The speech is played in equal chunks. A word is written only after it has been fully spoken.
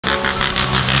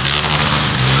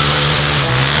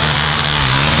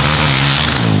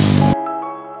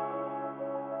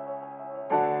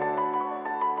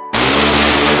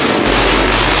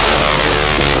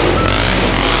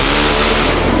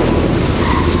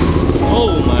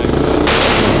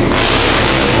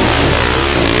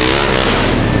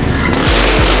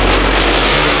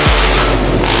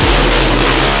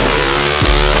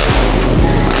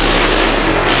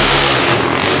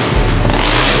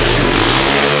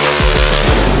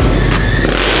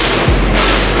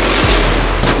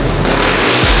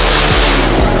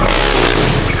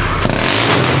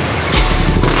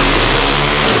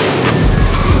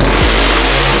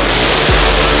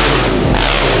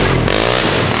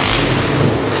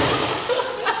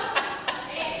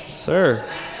sir.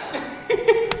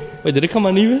 Wait, did it come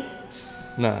uneven?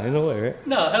 Nah, ain't no way, right?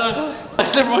 No, hell no. I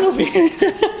slipped one over here.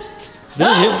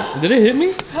 Did it hit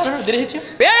me? I don't know, did it hit you?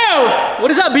 Yo!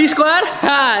 What is up, B Squad?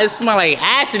 It smells like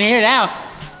ass in here now.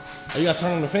 Oh, you gotta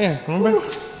turn on the fan, remember?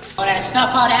 All that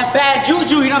stuff, all that bad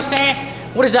juju, you know what I'm saying?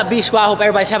 What is up, B Squad? Hope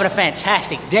everybody's having a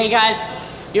fantastic day, guys.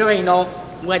 You already know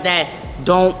what that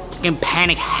don't fucking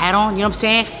panic hat on, you know what I'm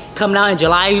saying? Coming out in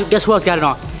July, guess who else got it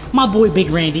on? My boy Big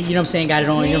Randy, you know what I'm saying, got it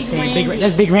on, you know what I'm saying?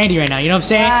 That's Big Randy right now, you know what I'm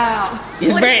saying? Wow.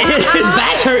 His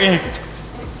back's hurting.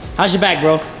 How's your back,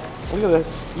 bro? Look at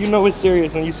this. You know it's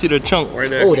serious when you see the chunk right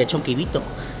there. Oh, that chunky Vito.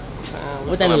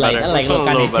 What that look like? That like little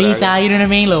carnecita, you know what I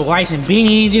mean? Little rice and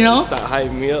beans, you know? Stop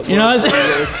hyping me up. You know what I'm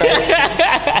saying?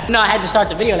 No, I had to start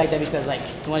the video like that because, like,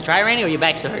 you want to try it, Randy, or your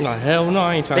back still hurts? No, hell no,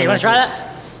 I ain't trying. You want to try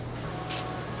that?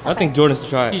 I think Jordan should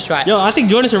try it. You should try it. Yo, I think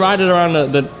Jordan should ride it around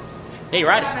the Hey,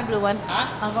 ride Ride my it. blue one.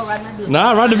 Huh? I'll go ride my blue one.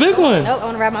 Nah, ride the big one. Nope, I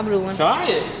want to ride my blue one. Try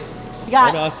it. You Hold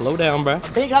got on, slow down, bro. a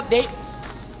big update.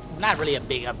 Not really a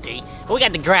big update, but we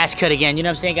got the grass cut again. You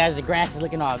know what I'm saying, guys? The grass is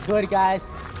looking all good, guys.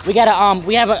 We got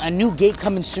we have a new gate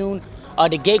coming soon.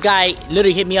 The gate guy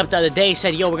literally hit me up the other day,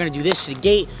 said, yo, we're gonna do this to the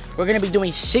gate. We're gonna be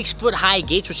doing 6-foot high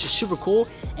gates, which is super cool,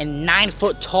 and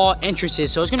 9-foot tall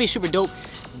entrances. So it's gonna be super dope.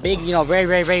 Big, you know, very,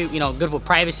 very, very, you know, good for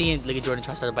privacy. And look at Jordan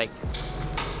trying to start a bike.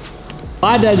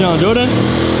 Ride that, John, Jordan.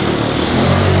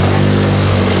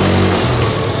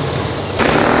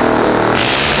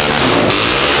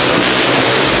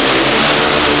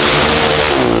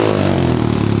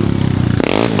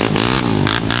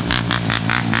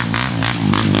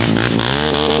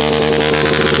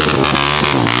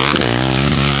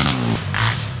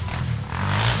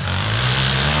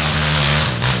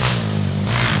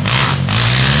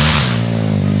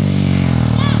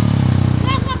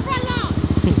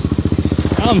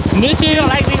 I'm snitching. You don't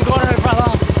like me going to the front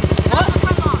lawn.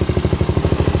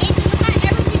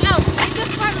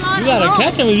 You gotta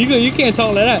catch him. You can't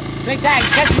talk like that. Big tag,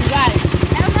 catch me, you got it.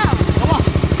 Hell no. Come on.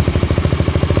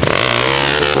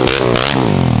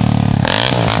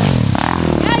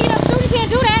 Yeah, you know, students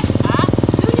can't do that. Huh?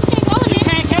 Students can't go in You there.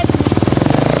 can't catch me.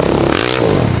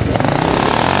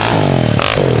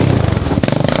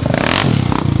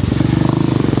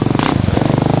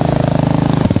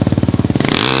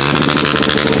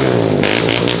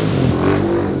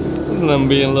 Them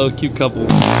being a little cute couple.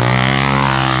 Look at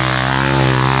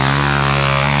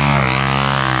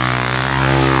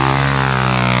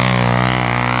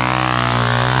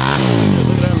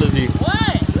that, Lizzie.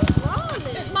 What?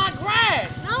 It's my grass.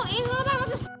 No, ain't no about what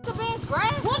the f the band's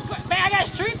grass. What grass? Man, I got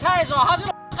street tires on. How's it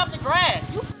gonna f up the grass?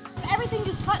 You f everything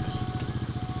you touch.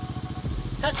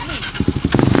 Touch me.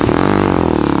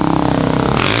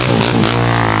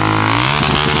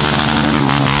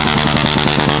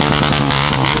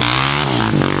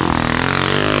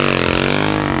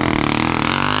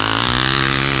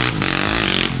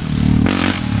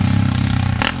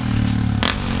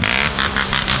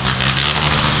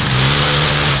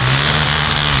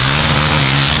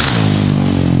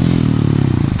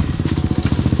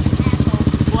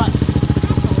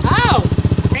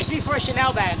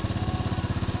 Chanel bag.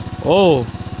 Oh.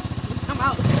 I'm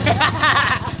out.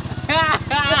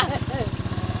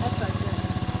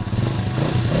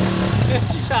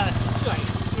 She's trying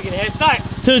to get a head start.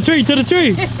 To the tree, to the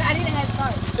tree. I need a head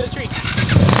start. To the tree.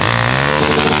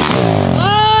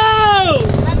 Oh!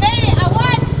 I made it. I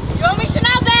won. You owe me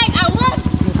Chanel bag. I won.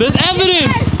 There's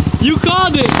evidence. You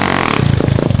called it.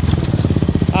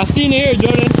 I seen it here,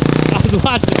 Jordan. I was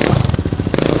watching.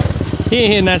 He ain't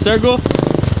hitting that circle.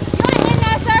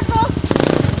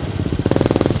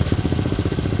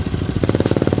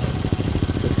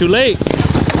 Too late.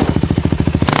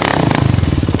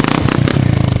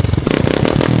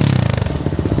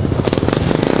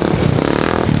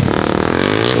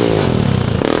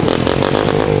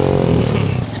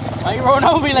 Why you rolling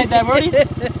over me like that, Brody?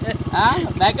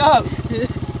 Huh? Back up.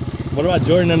 What about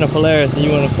Jordan and the Polaris and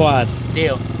you on a quad?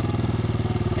 Deal.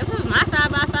 If it was my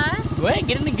side by side. Wait,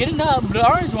 get in the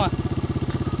orange one.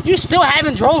 You still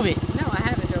haven't drove it. No, I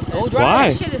haven't drove that. Go drive. Why?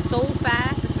 This shit is so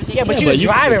fast. It's ridiculous. Yeah, but Yeah, you but can you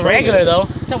drive can it control regular it. though.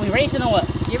 So we racing or what?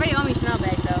 You already owe me Chanel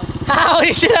bag, so. How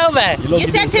is shit over? You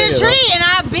said to the tree, and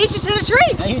I beat you to the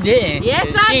tree. No, you didn't. Yes,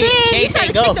 I did. You tried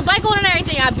to go. kick the bike on and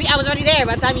everything. I was already there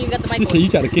by the time you got the bike She on. said you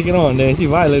tried to kick it on, then she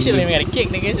violated She don't you. even got a kick,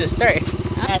 nigga. It's just straight.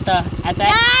 At that. Nah,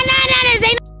 this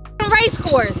ain't no race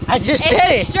course. I just It's said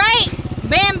a it. straight,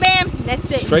 bam, bam, that's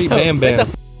it. Straight bam bam.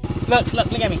 Look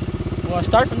at me. We're gonna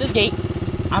start from this gate.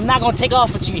 I'm not gonna take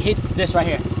off until you hit this right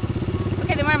here.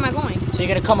 Okay, then where am I going? So you're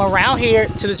gonna come around here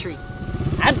to the tree.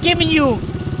 I'm giving you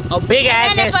a big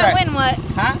ass And head if I start. win what?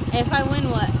 Huh? If I win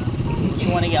what? You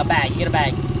wanna get a bag, you get a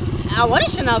bag. I want a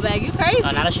Chanel bag. You crazy?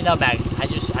 No, not a Chanel bag. I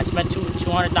spent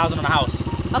 200,000 on a house.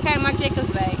 Okay, Marc Jacobs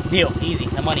bag. Deal, easy,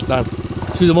 the money. Done.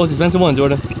 Choose the most expensive one,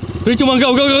 Jordan. 3, 2, 1,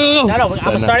 go, go, go, go, go. No, I'm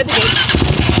gonna start at the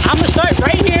gate. I'm gonna start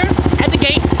right here at the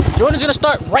gate. Jordan's gonna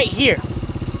start right here.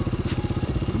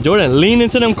 Jordan, lean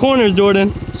into them corners,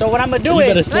 Jordan. So what I'm gonna do You is...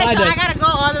 better slide so that. I gotta go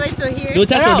all the way to here? Do a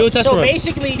test run, do a test run. So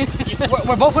basically,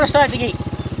 we're both gonna start at the gate.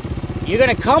 You're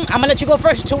gonna come, I'm gonna let you go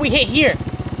first until we hit here.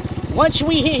 Once you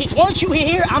hit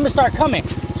here, I'm gonna start coming.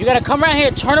 You gotta come around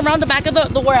here, turn around the back of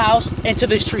the warehouse into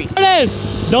this tree. There it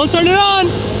is. Don't turn it on.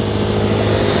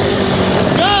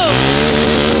 Go.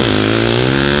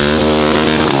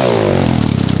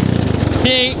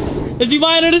 Hey, is he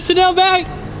buying her the Chanel bag?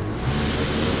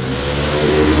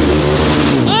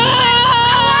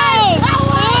 Oh!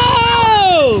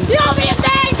 You owe me a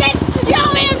bag, bitch! You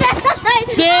owe me a bag!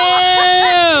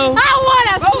 Damn! I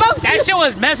wanna smoke That shit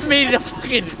was meant for me to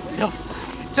fucking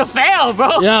to fail,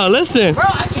 bro. Yo, listen. Bro,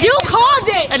 you called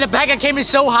it! And the bag came in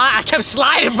so hot, I kept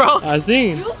sliding, bro. I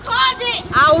seen. You called it!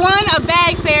 I won a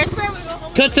bag fair.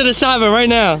 Cut to the shopper right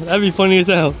now. That'd be funny as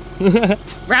hell.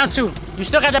 Round 2. You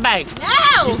still got the bag.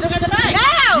 No! You still got the bag.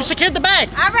 No! You secured the bag.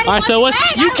 I already Alright, so won what's the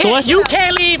bag. You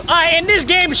can't leave. Alright, in this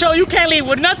game show, you can't leave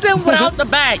with nothing without the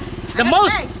bag. The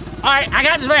most. Alright, I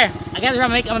got this right here. I got this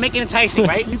right. I'm gonna make it enticing,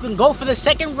 right? You can go for the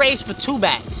second race for 2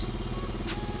 bags.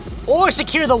 Or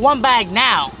secure the 1 bag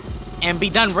now and be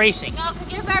done racing. No,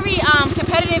 because you're very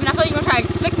competitive and I feel like you're gonna try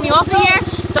to flick me off of here.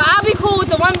 So I'll be cool with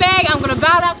the 1 bag. I'm gonna bow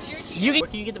out. Where can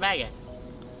you get the bag at?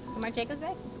 Marc Jacobs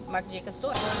bag? Marc Jacobs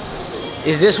store.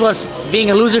 Is this what being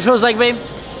a loser feels like, babe?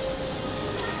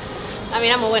 I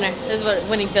mean, I'm a winner. This is what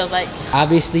winning feels like.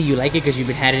 Obviously, you like it because you've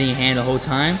been had it in your hand the whole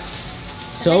time.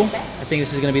 So, I think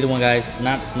this is gonna be the one, guys.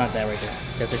 Not that right there.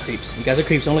 You guys are creeps. You guys are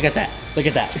creeps. Don't look at that. Look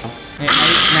at that.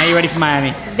 Now you're ready for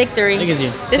Miami. Victory. Look at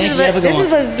you. This is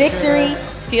what victory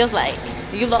feels like.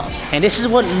 You lost. And this is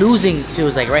what losing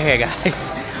feels like right here,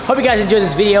 guys. Hope you guys enjoyed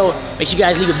this video. Make sure you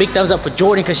guys leave a big thumbs up for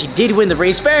Jordan because she did win the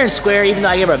race fair and square, even though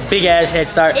I gave her a big ass head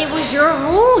start. It was your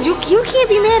rules. You can't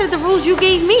be mad at the rules you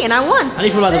gave me, and I won. How do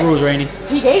you feel about the rules, Rainey?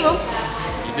 He gave them.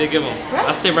 You did give him.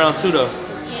 I say round 2 though.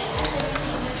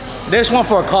 There's one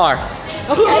for a car.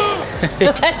 Okay.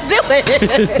 Let's do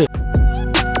it.